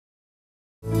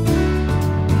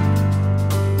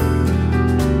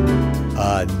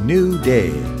A New Day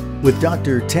with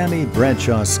Dr. Tammy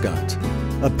Bradshaw Scott,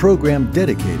 a program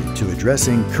dedicated to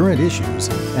addressing current issues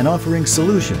and offering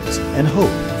solutions and hope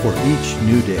for each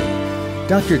new day.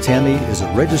 Dr. Tammy is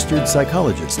a registered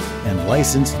psychologist and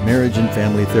licensed marriage and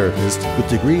family therapist with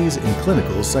degrees in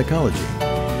clinical psychology.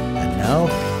 And now,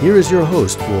 here is your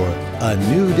host for A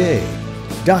New Day,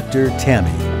 Dr.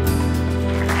 Tammy.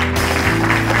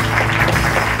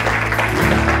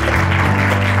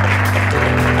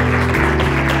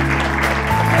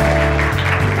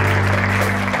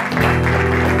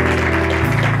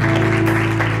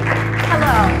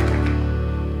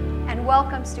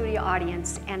 Studio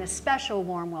audience, and a special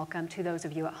warm welcome to those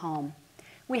of you at home.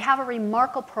 We have a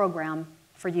remarkable program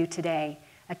for you today,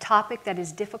 a topic that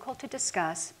is difficult to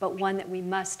discuss, but one that we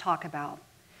must talk about.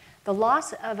 The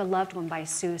loss of a loved one by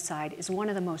suicide is one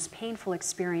of the most painful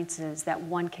experiences that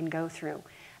one can go through,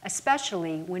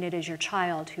 especially when it is your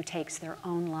child who takes their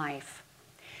own life.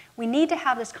 We need to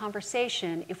have this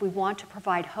conversation if we want to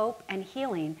provide hope and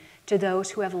healing to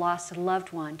those who have lost a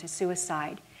loved one to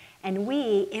suicide. And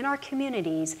we, in our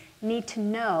communities, need to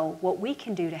know what we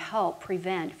can do to help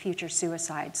prevent future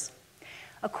suicides.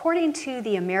 According to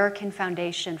the American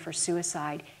Foundation for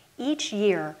Suicide, each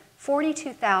year,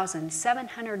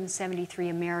 42,773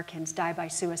 Americans die by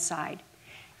suicide.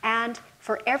 And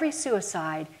for every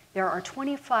suicide, there are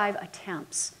 25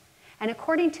 attempts. And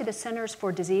according to the Centers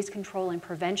for Disease Control and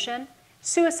Prevention,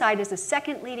 suicide is the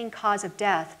second leading cause of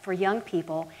death for young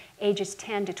people ages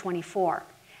 10 to 24.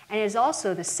 And it is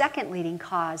also the second leading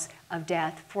cause of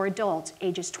death for adults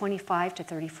ages 25 to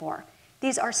 34.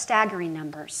 These are staggering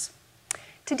numbers.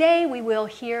 Today, we will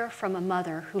hear from a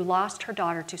mother who lost her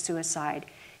daughter to suicide.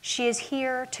 She is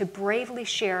here to bravely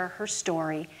share her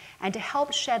story and to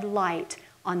help shed light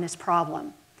on this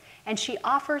problem. And she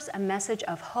offers a message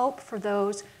of hope for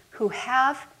those who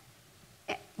have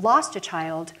lost a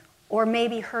child or may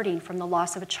be hurting from the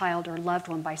loss of a child or loved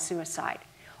one by suicide.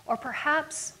 Or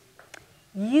perhaps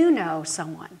you know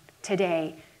someone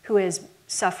today who is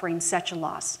suffering such a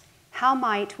loss. How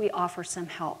might we offer some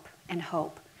help and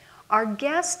hope? Our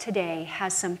guest today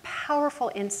has some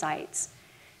powerful insights.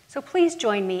 So please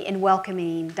join me in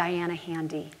welcoming Diana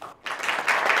Handy.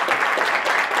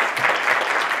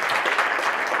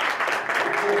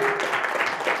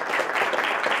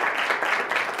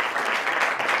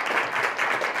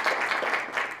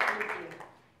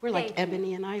 We're like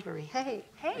ebony and ivory. Hey,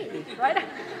 right?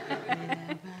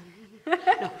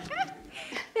 No.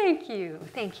 Thank you.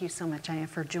 Thank you so much, Diana,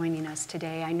 for joining us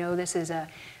today. I know this is a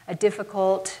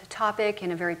difficult topic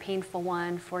and a very painful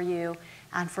one for you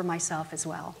and for myself as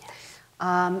well. Yes.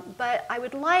 But I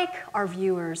would like our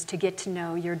viewers to get to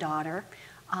know your daughter.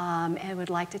 And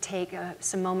would like to take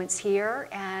some moments here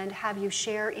and have you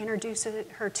introduce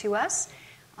her to us,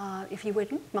 if you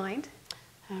wouldn't mind.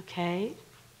 Okay.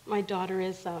 My daughter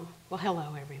is, well,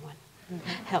 hello, everyone.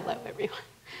 Mm-hmm. Hello, everyone.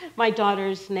 My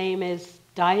daughter's name is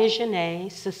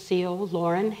Diana Cecile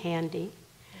Lauren Handy,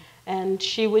 and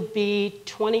she would be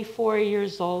 24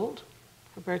 years old.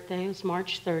 Her birthday was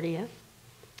March 30th.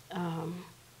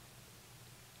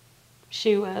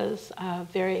 She was a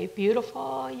very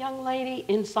beautiful young lady,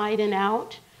 inside and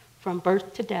out, from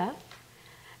birth to death.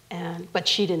 But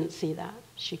she didn't see that.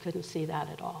 She couldn't see that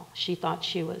at all. She thought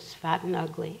she was fat and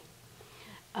ugly.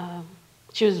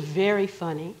 She was very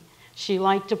funny. She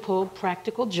liked to pull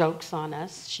practical jokes on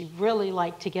us. She really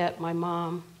liked to get my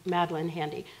mom, Madeline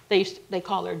Handy. They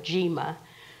call her Gima.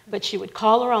 But she would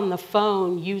call her on the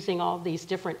phone using all these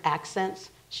different accents.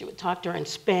 She would talk to her in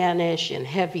Spanish and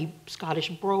heavy Scottish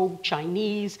brogue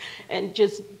Chinese and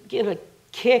just get a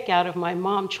kick out of my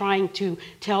mom trying to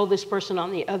tell this person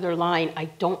on the other line, I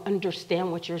don't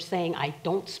understand what you're saying. I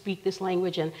don't speak this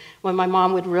language. And when my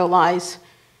mom would realize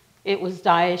it was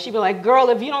Dia, she'd be like, girl,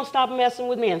 if you don't stop messing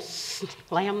with me, and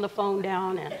slam the phone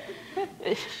down. And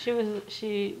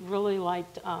she really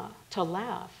liked to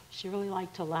laugh. She really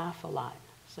liked to laugh a lot.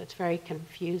 So it's very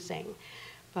confusing.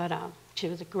 But she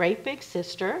was a great big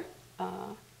sister.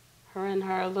 Her and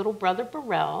her little brother,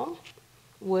 Burrell,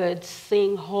 would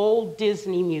sing whole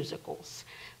Disney musicals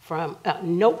from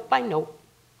note by note,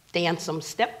 dance them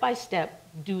step by step,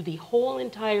 do the whole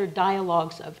entire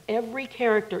dialogues of every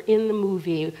character in the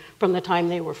movie from the time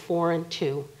they were 4 and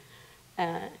 2.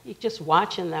 Just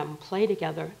watching them play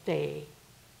together, they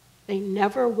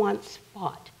never once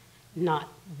fought, not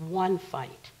one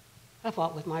fight. I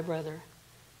fought with my brother.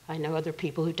 I know other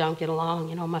people who don't get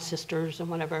along, my sisters and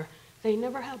whatever. They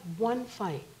never had one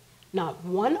fight, not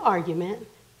one argument,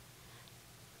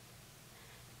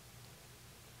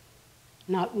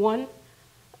 not one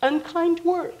unkind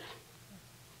word.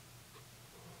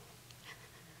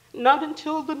 not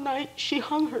until the night she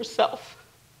hung herself.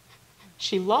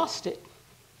 She lost it,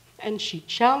 and she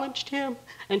challenged him,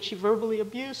 and she verbally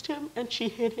abused him, and she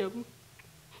hit him.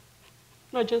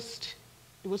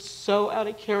 It was so out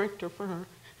of character for her.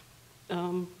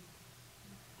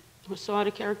 It was so out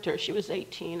of character. She was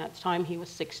 18 at the time, he was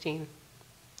 16.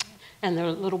 And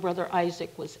their little brother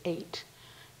Isaac was 8.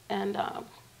 And,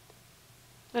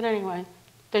 but anyway,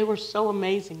 they were so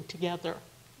amazing together.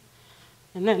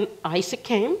 And then Isaac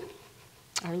came,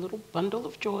 our little bundle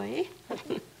of joy.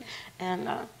 And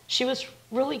she was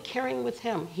really caring with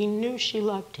him. He knew she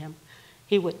loved him.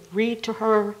 He would read to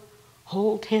her,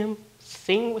 hold him,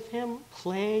 sing with him,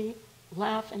 play,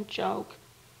 laugh, and joke.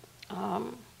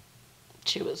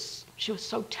 She was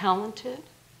so talented.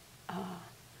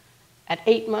 At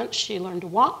 8 months, she learned to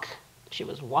walk. She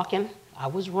was walking. I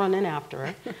was running after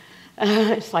her.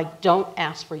 It's like, don't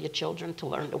ask for your children to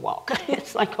learn to walk.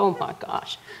 It's like, oh my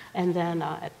gosh. And then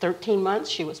at 13 months,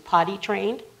 she was potty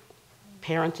trained.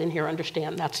 Parents in here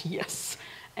understand that's yes.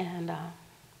 And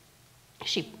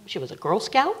she was a Girl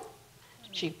Scout.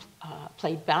 She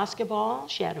played basketball.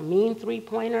 She had a mean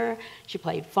three-pointer. She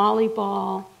played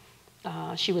volleyball.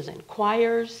 She was in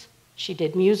choirs. She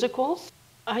did musicals.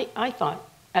 I thought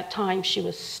at times she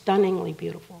was stunningly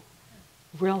beautiful,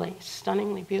 really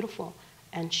stunningly beautiful,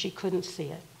 and she couldn't see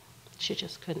it. She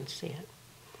just couldn't see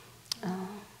it.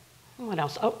 What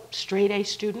else? Oh, straight A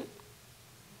student.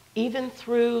 Even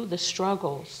through the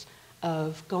struggles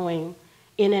of going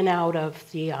in and out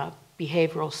of the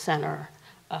behavioral center,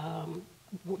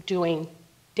 doing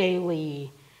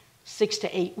daily 6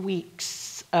 to 8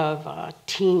 weeks of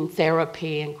teen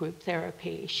therapy and group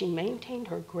therapy, she maintained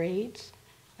her grades.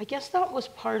 I guess that was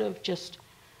part of just,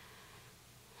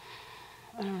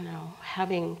 I don't know,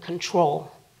 having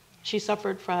control. She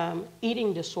suffered from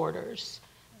eating disorders,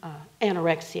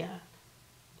 anorexia,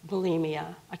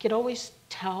 bulimia. I could always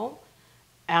tell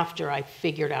after I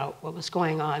figured out what was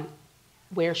going on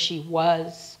where she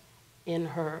was in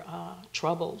her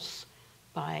troubles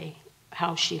by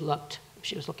how she looked. If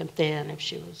she was looking thin, if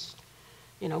she was,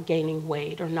 gaining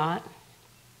weight or not.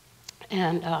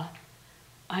 And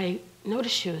I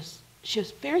noticed she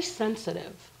was very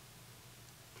sensitive.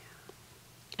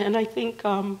 And I think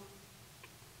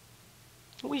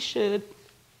we should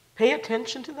pay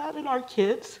attention to that in our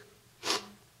kids.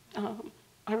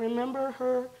 I remember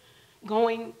her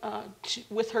going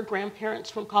with her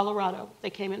grandparents from Colorado. They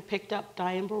came and picked up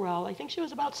Diane Burrell. I think she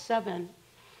was about 7.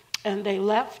 And they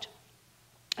left,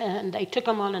 and they took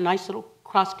them on a nice little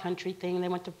cross-country thing. They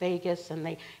went to Vegas, and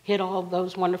they hit all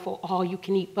those wonderful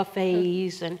all-you-can-eat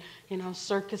buffets and,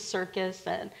 circus.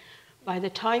 And by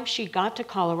the time she got to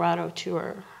Colorado to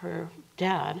her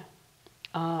dad,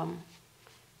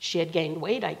 she had gained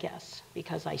weight, I guess,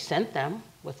 because I sent them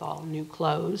with all new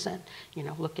clothes and,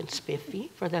 looking spiffy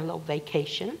for their little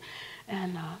vacation.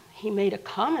 And he made a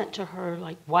comment to her,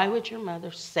 like, why would your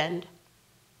mother send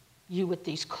you with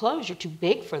these clothes? You're too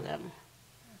big for them.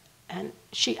 And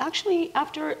she actually,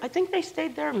 after, I think they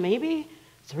stayed there maybe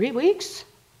 3 weeks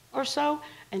or so,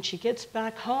 and she gets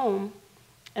back home,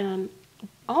 and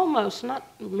almost,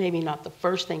 maybe not the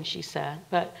first thing she said,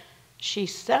 but she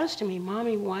says to me,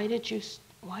 Mommy, why didn't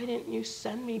you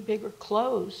send me bigger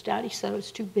clothes? Daddy said it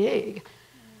was too big.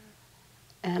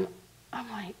 And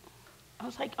I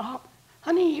was like, oh,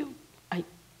 honey,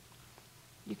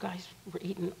 you guys were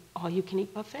eating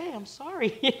all-you-can-eat buffet. I'm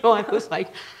sorry. I was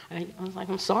like,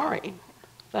 I'm sorry.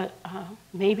 But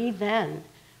maybe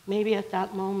at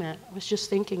that moment, I was just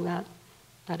thinking that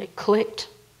it clicked,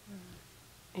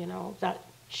 that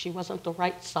she wasn't the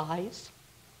right size.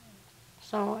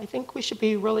 So I think we should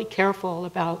be really careful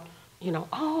about,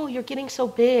 oh, you're getting so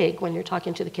big when you're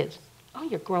talking to the kids. Oh,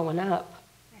 you're growing up.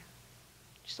 Yeah.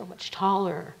 You're so much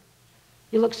taller.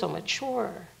 You look so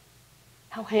mature.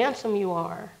 How handsome you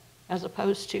are, as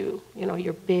opposed to,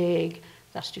 you're big,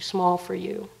 that's too small for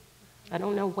you. I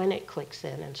don't know when it clicks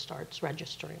in and starts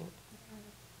registering.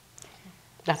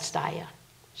 That's Daya.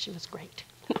 She was great.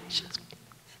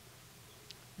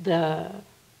 The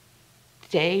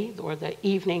day or the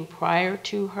evening prior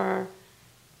to her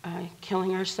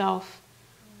killing herself,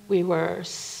 we were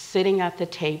sitting at the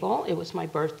table. It was my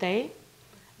birthday,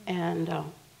 and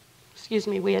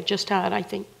we had just had, I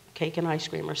think, cake and ice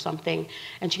cream or something.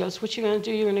 And she goes, what you gonna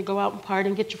do? You're gonna go out and party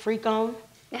and get your freak on?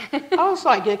 I was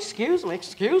like, excuse me?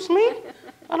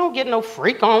 I don't get no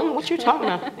freak on. What you talking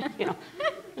about?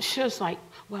 She was like,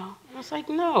 well, I was like,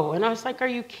 no. And I was like, are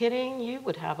you kidding? You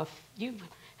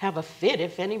have a fit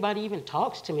if anybody even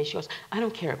talks to me. She goes, I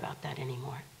don't care about that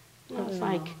anymore. And I was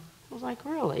like,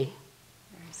 really?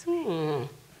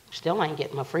 still ain't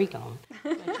getting my freak on.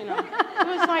 But, you know, it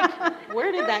was like,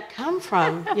 where did that come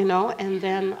from, you know? And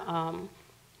then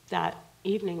that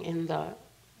evening in the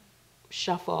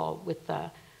shuffle with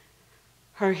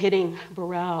her hitting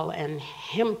Burrell and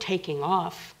him taking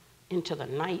off into the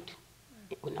night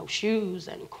with no shoes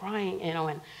and crying, you know,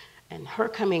 and her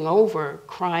coming over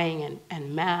crying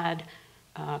and mad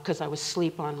because I was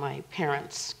asleep on my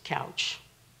parents' couch.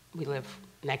 We live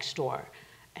next door.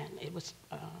 And it was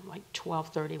like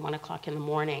 12:30, 1 o'clock in the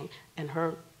morning, and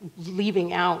her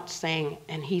leaving out saying,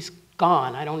 and he's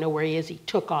gone, I don't know where he is, he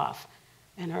took off.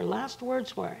 And her last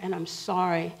words were, and I'm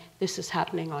sorry this is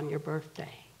happening on your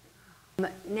birthday.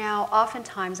 Now,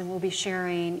 oftentimes, and we'll be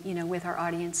sharing, you know, with our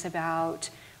audience about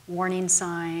warning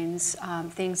signs,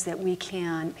 things that we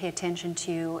can pay attention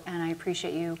to, and I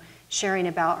appreciate you sharing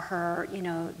about her, you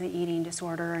know, the eating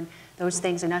disorder and those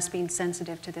things, and us being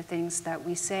sensitive to the things that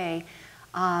we say.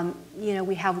 You know,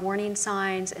 we have warning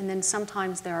signs, and then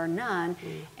sometimes there are none,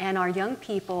 and our young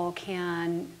people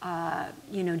can,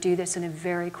 you know, do this in a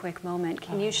very quick moment.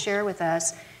 Can you share with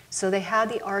us, so they had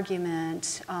the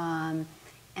argument,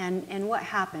 and what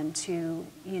happened to,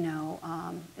 you know,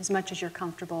 as much as you're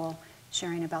comfortable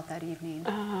sharing about that evening?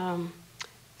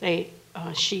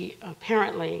 She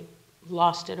apparently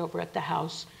lost it over at the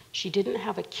house. She didn't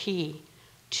have a key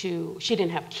she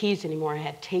didn't have keys anymore. I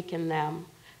had taken them.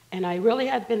 And I really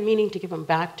had been meaning to give them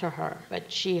back to her, but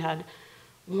she had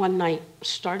one night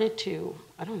started to,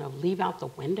 I don't know, leave out the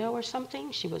window or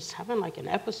something. She was having like an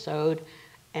episode,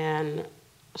 and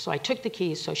so I took the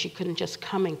keys so she couldn't just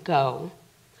come and go.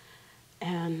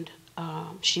 And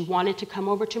she wanted to come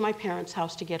over to my parents'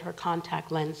 house to get her contact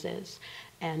lenses.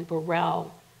 And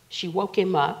Burrell, she woke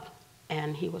him up,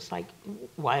 and he was like,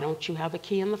 why don't you have a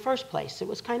key in the first place? It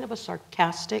was kind of a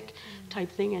sarcastic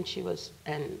type thing, and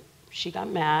she got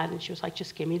mad, and she was like,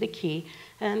 just give me the key,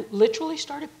 and literally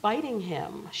started biting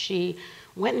him. She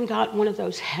went and got one of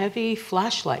those heavy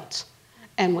flashlights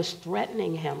and was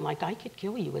threatening him, like, I could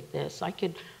kill you with this. I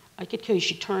could kill you.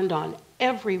 She turned on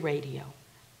every radio,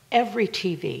 every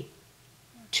TV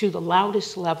to the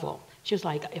loudest level. She was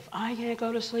like, if I can't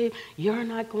go to sleep, you're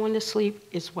not going to sleep,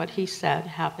 is what he said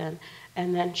happened.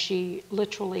 And then she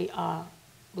literally, I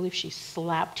believe she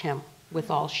slapped him with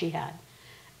all she had.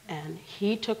 And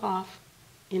he took off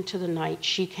into the night.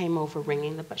 She came over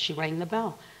she rang the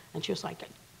bell. And she was like,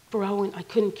 bro, I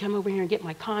couldn't come over here and get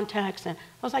my contacts. And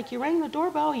I was like, you rang the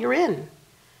doorbell, you're in.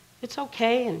 It's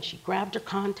okay. And she grabbed her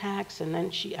contacts, and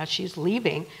then as she's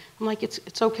leaving, I'm like,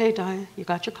 it's okay, Dia, you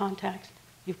got your contacts?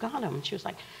 You've got them. And she was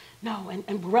like, no,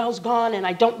 and Burrell's gone, and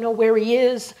I don't know where he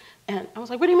is. And I was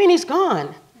like, what do you mean he's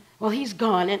gone? Well, he's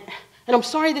gone, and I'm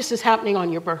sorry this is happening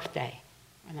on your birthday.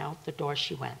 And out the door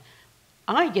she went.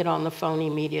 I get on the phone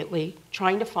immediately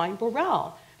trying to find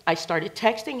Burrell. I started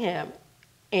texting him,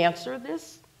 answer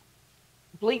this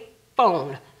bleep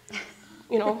phone,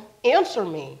 you know, answer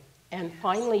me. And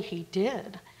finally he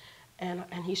did. And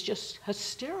he's just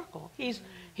hysterical.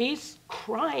 He's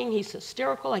crying, he's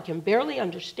hysterical, I can barely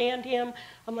understand him.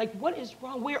 I'm like, what is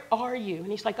wrong, where are you? And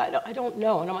he's like, I don't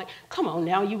know. And I'm like, come on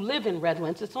now, you live in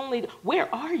Redlands,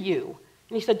 where are you?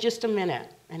 And he said, just a minute.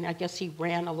 And I guess he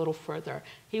ran a little further.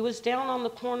 He was down on the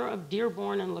corner of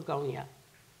Dearborn and Livonia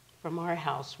from our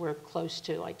house. We're close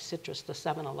to like Citrus, the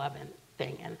 7-Eleven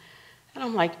thing. And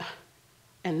I'm like,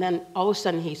 and then all of a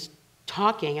sudden he's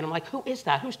talking, and I'm like, who is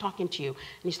that? Who's talking to you?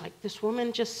 And he's like, this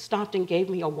woman just stopped and gave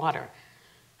me a water.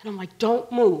 And I'm like,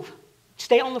 don't move.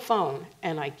 Stay on the phone.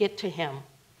 And I get to him.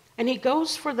 And he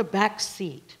goes for the back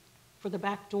seat, for the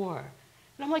back door.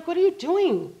 And I'm like, what are you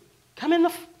doing? Come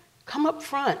up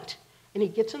front. And he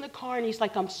gets in the car, and he's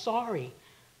like, I'm sorry.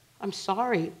 I'm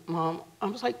sorry, Mom. I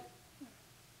was like,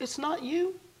 it's not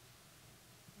you.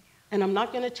 And I'm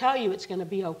not going to tell you it's going to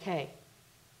be okay.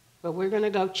 But we're going to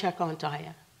go check on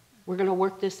Dia. We're going to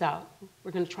work this out.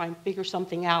 We're going to try and figure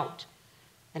something out.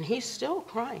 And he's still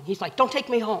crying. He's like, don't take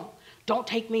me home. Don't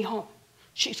take me home.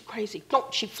 She's crazy.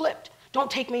 She flipped. Don't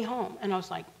take me home. And I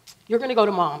was like, you're going to go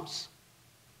to Mom's.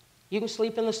 You can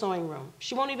sleep in the sewing room.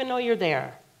 She won't even know you're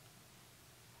there.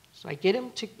 So I get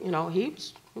him to, you know, he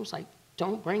was like,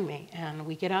 don't bring me. And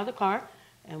we get out of the car,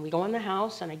 and we go in the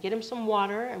house, and I get him some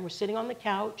water, and we're sitting on the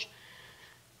couch.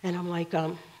 And I'm like,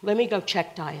 let me go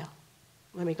check Dia.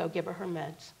 Let me go give her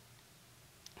meds.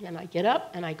 And I get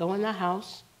up, and I go in the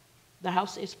house. The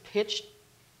house is pitch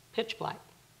black,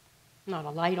 not a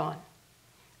light on.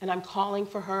 And I'm calling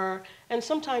for her. And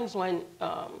sometimes when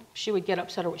she would get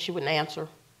upset, or she wouldn't answer,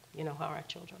 you know how our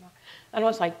children are. And I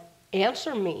was like,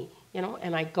 answer me, you know,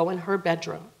 and I go in her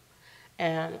bedroom.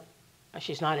 And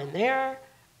she's not in there.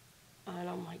 And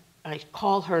I'm like, I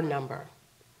call her number.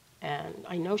 And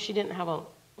I know she didn't have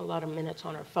a lot of minutes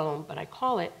on her phone, but I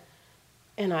call it,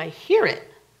 and I hear it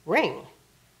ring.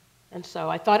 And so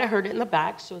I thought I heard it in the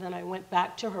back, so then I went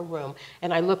back to her room,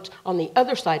 and I looked on the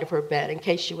other side of her bed in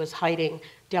case she was hiding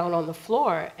down on the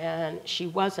floor, and she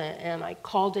wasn't. And I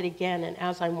called it again, and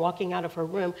as I'm walking out of her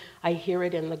room, I hear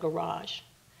it in the garage.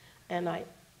 And I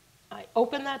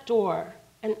open that door,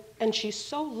 and she's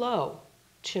so low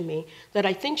to me that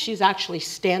I think she's actually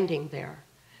standing there.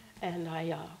 And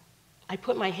I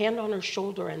put my hand on her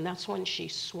shoulder, and that's when she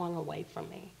swung away from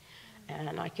me.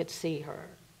 And I could see her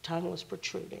tongue was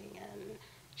protruding, and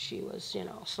she was,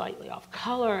 slightly off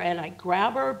color, and I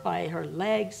grab her by her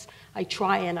legs. I'm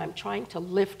trying to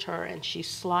lift her, and she's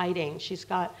sliding. She's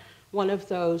got one of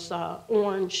those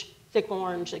thick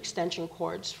orange extension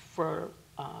cords for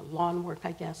lawn work,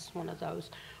 I guess, one of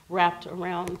those, wrapped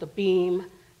around the beam,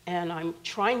 and I'm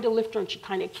trying to lift her, and she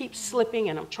kind of keeps slipping,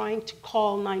 and I'm trying to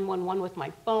call 911 with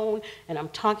my phone, and I'm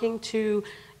talking to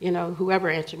whoever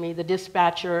answered me, the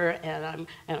dispatcher, and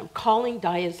I'm calling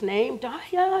Daya's name,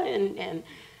 Daya,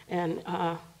 and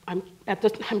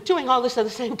I'm doing all this at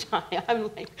the same time. I'm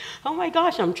like, oh my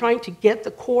gosh, I'm trying to get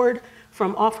the cord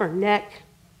from off her neck,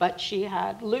 but she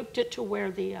had looped it to where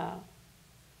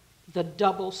the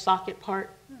double socket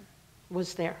part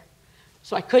was there,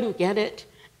 so I couldn't get it,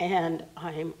 and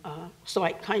so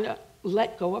I kind of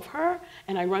let go of her,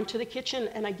 and I run to the kitchen,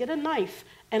 and I get a knife,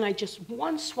 and I just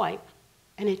one swipe.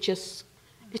 And it just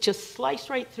sliced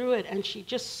right through it, and she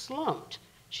just slumped.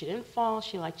 She didn't fall,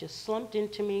 she just slumped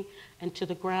into me and to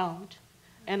the ground.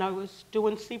 And I was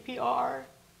doing CPR,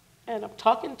 and I'm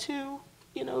talking to,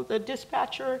 the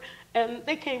dispatcher, and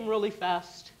they came really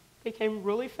fast.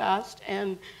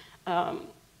 And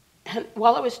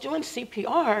while I was doing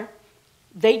CPR,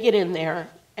 they get in there,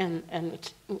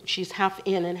 and she's half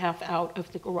in and half out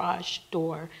of the garage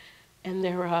door. And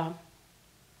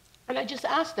and I just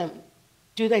asked them,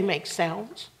 do they make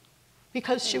sounds?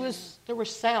 Because there were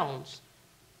sounds.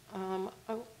 I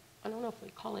don't know if we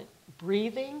call it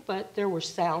breathing, but there were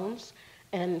sounds.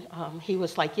 And he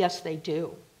was like, yes, they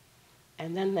do.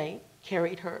 And then they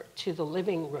carried her to the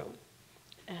living room.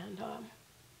 And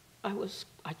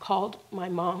I called my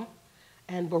mom,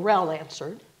 and Burrell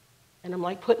answered. And I'm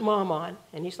like, put Mom on.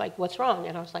 And he's like, what's wrong?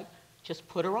 And I was like, just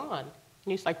put her on. And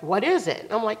he's like, what is it?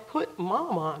 And I'm like, put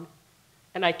Mom on.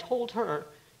 And I told her.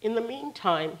 In the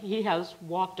meantime, he has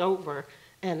walked over,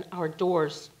 and our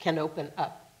doors can open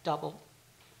up double.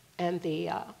 And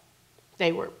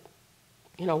they were,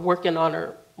 working on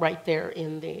her right there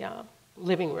in the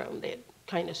living room. They had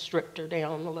kind of stripped her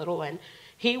down a little, and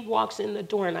he walks in the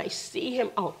door, and I see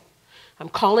him. Oh, I'm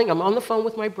on the phone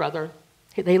with my brother.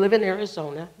 They live in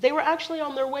Arizona. They were actually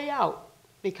on their way out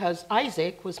because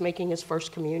Isaac was making his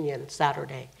first communion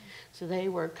Saturday. So they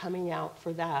were coming out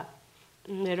for that.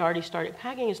 And they'd already started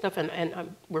packing and stuff,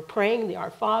 and we're praying the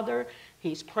Our Father.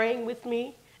 He's praying with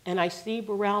me, and I see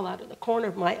Burrell out of the corner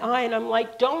of my eye, and I'm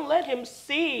like, don't let him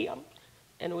see.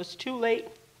 And it was too late,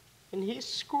 and he's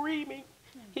screaming.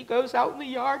 He goes out in the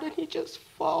yard, and he just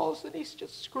falls, and he's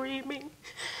just screaming.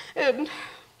 And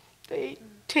they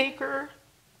take her,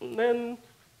 and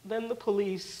then the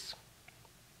police.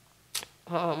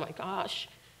 Oh, my gosh.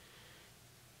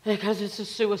 Because it's a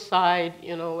suicide,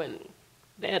 and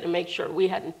they had to make sure we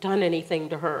hadn't done anything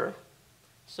to her.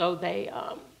 So they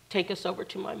take us over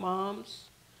to my mom's,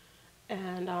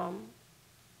 and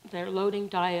they're loading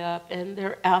Daya up, and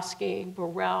they're asking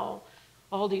Burrell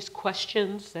all these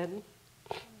questions, and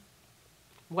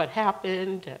what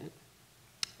happened, and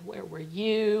where were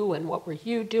you, and what were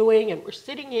you doing, and we're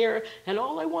sitting here, and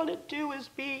all I want to do is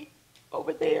be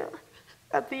over there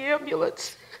at the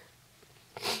ambulance.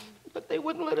 But they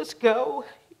wouldn't let us go.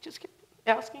 He just kept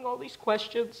asking all these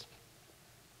questions.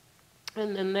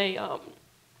 And then they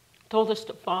told us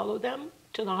to follow them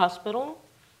to the hospital.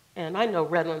 And I know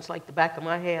Redlands like the back of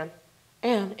my hand.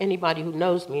 And anybody who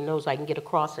knows me knows I can get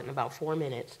across it in about 4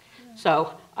 minutes.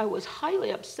 So I was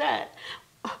highly upset.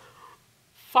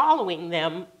 Following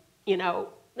them,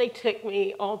 they took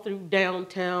me all through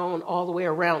downtown, all the way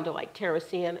around to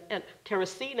Terracina.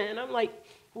 And I'm like,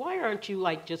 why aren't you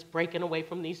just breaking away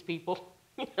from these people?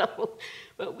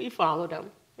 But we followed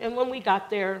them. And when we got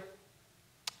there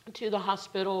to the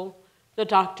hospital, the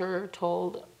doctor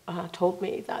told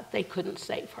me that they couldn't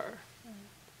save her.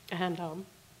 And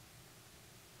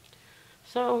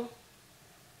so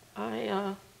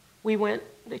we went.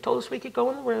 They told us we could go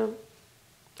in the room,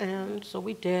 and so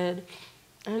we did.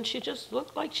 And she just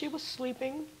looked like she was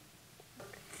sleeping.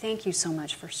 Thank you so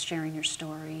much for sharing your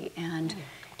story and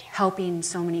helping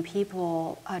so many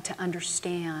people to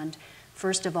understand,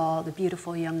 first of all, the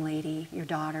beautiful young lady, your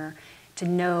daughter, to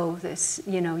know this,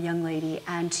 young lady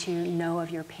and to know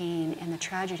of your pain and the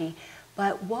tragedy.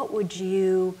 But what would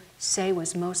you say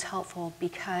was most helpful?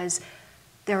 Because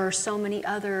there are so many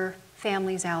other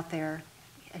families out there,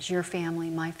 as your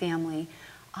family, my family.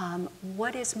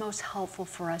 What is most helpful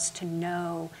for us to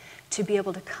know, to be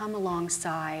able to come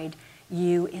alongside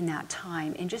you in that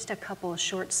time? In just a couple of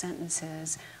short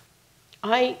sentences.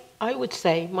 I would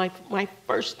say, my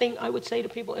first thing I would say to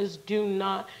people is, do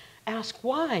not ask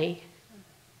why.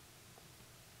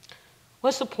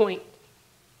 What's the point?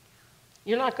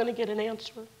 You're not going to get an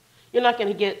answer. You're not going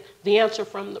to get the answer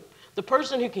from the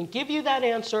person who can give you that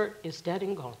answer is dead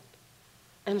and gone.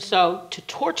 And so to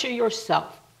torture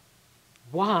yourself,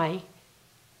 why?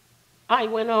 I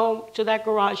went home to that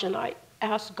garage and I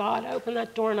asked God, I opened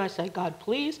that door and I said, God,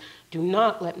 please do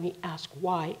not let me ask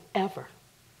why ever.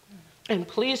 And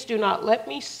please do not let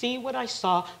me see what I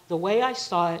saw the way I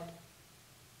saw it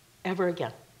ever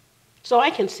again. So I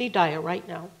can see Dia right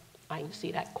now. I can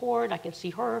see that cord, I can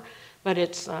see her, but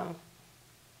it's,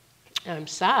 I'm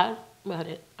sad, but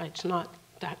it's not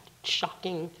that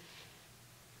shocking,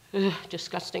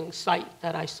 disgusting sight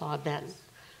that I saw then.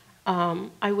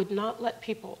 I would not let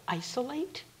people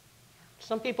isolate.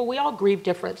 Some people, we all grieve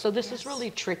different, so this is really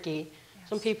tricky.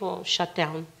 Some people shut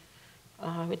down.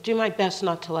 I would do my best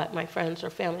not to let my friends or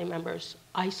family members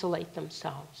isolate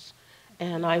themselves.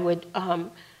 And I would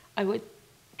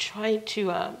try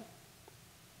to,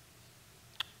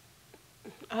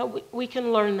 we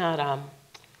can learn that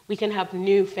we can have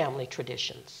new family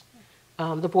traditions.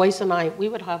 The boys and I, we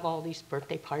would have all these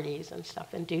birthday parties and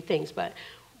stuff and do things, but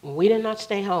we did not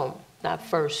stay home that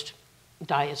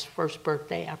Dia's first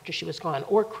birthday after she was gone,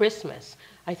 or Christmas.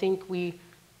 I think we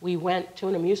went to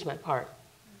an amusement park,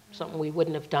 something we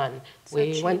wouldn't have done. So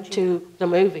we went to the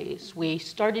movies. We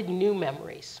started new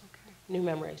memories, new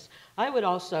memories. I would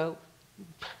also,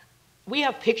 we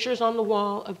have pictures on the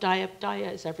wall of Dia. Dia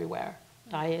is everywhere.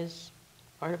 Dia is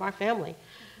part of our family.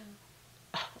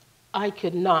 I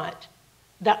could not.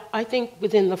 I think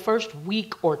within the first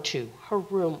week or two, her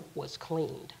room was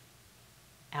cleaned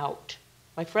out.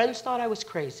 My friends thought I was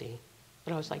crazy,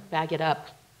 but I was like, bag it up.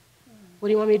 What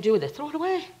do you want me to do with it? Throw it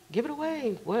away. Give it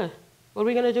away. What are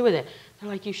we going to do with it? They're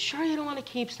like, you sure you don't want to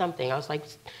keep something? I was like,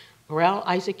 Burrell,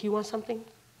 Isaac, you want something?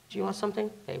 Do you want something?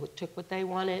 They took what they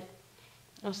wanted.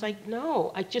 I was like,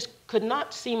 no. I just could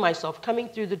not see myself coming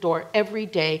through the door every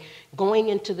day, going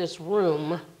into this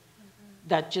room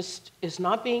that just is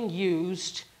not being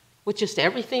used, with just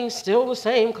everything still the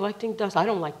same, collecting dust. I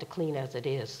don't like to clean as it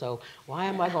is, so why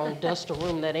am I going to dust a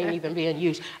room that ain't even being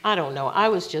used? I don't know. I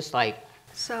was just like...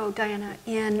 So, Diana,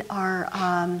 in our,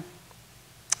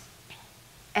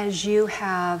 as you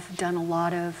have done a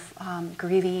lot of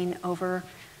grieving over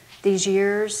these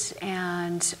years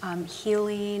and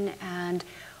healing, and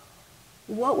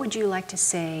what would you like to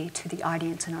say to the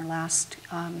audience in our last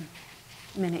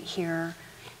minute here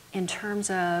in terms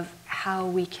of how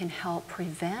we can help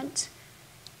prevent,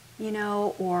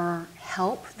 or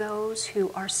help those who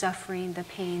are suffering the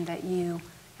pain that you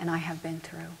and I have been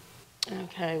through?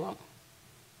 Okay, well,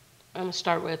 I'm going to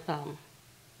start with,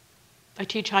 I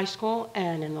teach high school,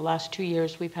 and in the last 2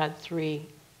 years, we've had 3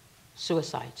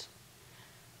 suicides.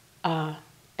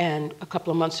 And a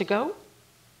couple of months ago,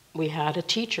 we had a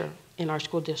teacher in our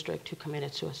school district who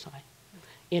committed suicide.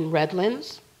 In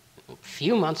Redlands, a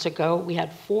few months ago, we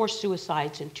had 4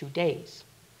 suicides in 2 days.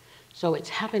 So it's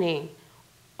happening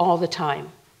all the time.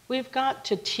 We've got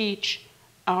to teach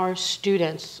our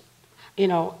students,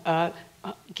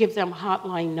 give them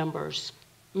hotline numbers,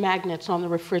 magnets on the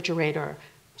refrigerator,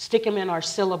 stick them in our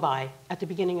syllabi at the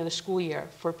beginning of the school year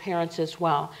for parents as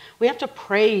well. We have to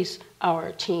praise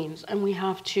our teens, and we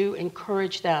have to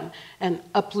encourage them and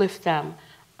uplift them.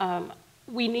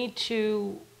 We need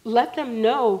to let them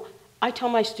know. I tell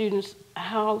my students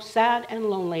how sad and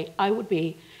lonely I would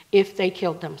be if they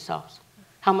killed themselves,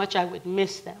 how much I would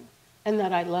miss them, and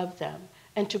that I love them,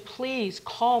 and to please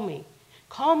call me.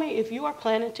 Call me if you are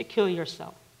planning to kill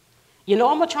yourself. I'm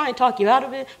going to try and talk you out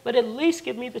of it, but at least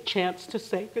give me the chance to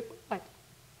say goodbye.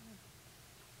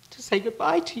 To say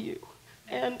goodbye to you.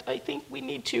 And I think we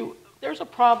need to, there's a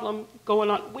problem going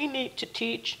on. We need to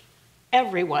teach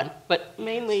everyone, but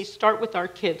mainly start with our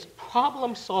kids,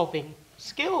 problem-solving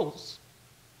skills,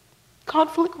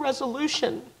 conflict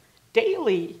resolution,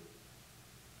 daily.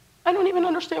 I don't even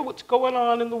understand what's going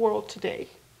on in the world today.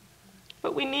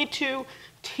 But we need to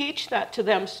teach that to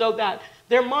them so that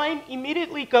their mind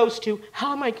immediately goes to,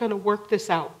 how am I going to work this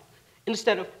out?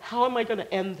 Instead of, how am I going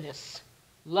to end this?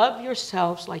 Love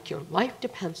yourselves like your life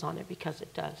depends on it, because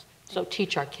it does. So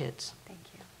teach our kids. Thank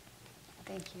you.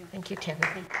 Thank you. Thank you, Tammy.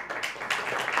 Thank you.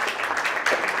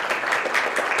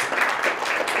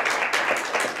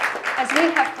 As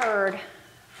we have heard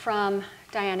from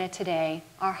Diana today,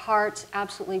 our hearts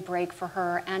absolutely break for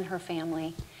her and her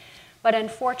family. But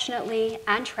unfortunately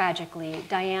and tragically,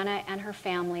 Diana and her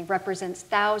family represents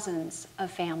thousands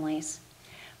of families.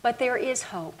 But there is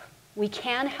hope. We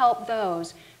can help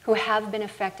those who have been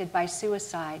affected by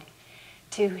suicide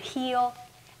to heal,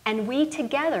 and we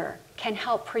together can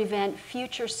help prevent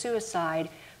future suicide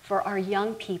for our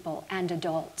young people and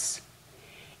adults.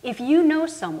 If you know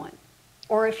someone,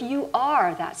 or if you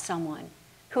are that someone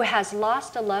who has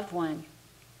lost a loved one,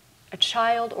 a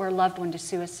child or a loved one to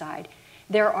suicide,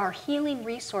 there are healing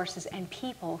resources and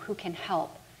people who can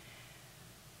help.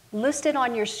 Listed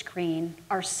on your screen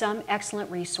are some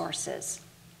excellent resources: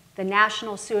 the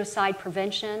National Suicide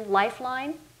Prevention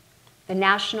Lifeline, the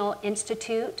National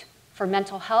Institute for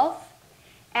Mental Health,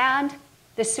 and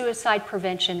the Suicide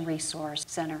Prevention Resource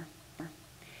Center.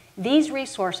 These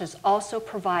resources also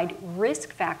provide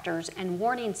risk factors and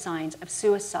warning signs of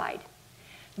suicide.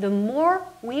 The more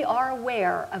we are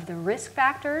aware of the risk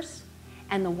factors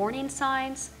and the warning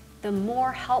signs, the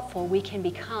more helpful we can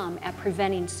become at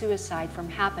preventing suicide from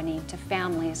happening to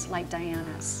families like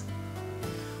Diana's.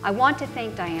 I want to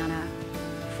thank Diana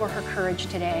for her courage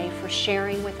today, for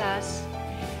sharing with us,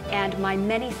 and my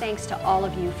many thanks to all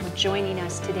of you for joining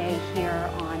us today here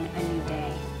on A New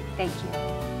Day. Thank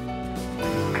you.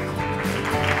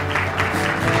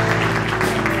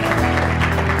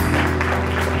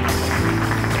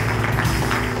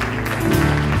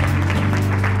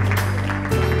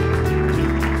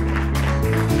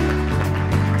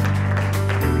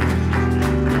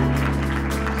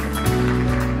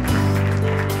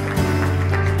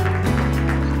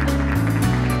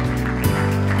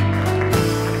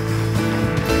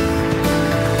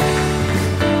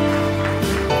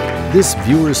 This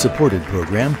viewer-supported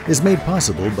program is made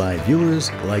possible by viewers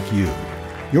like you.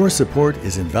 Your support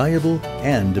is invaluable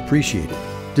and appreciated.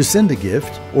 To send a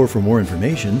gift or for more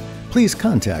information, please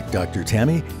contact Dr.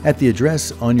 Tammy at the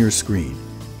address on your screen.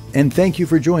 And thank you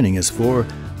for joining us for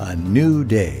A New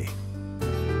Day.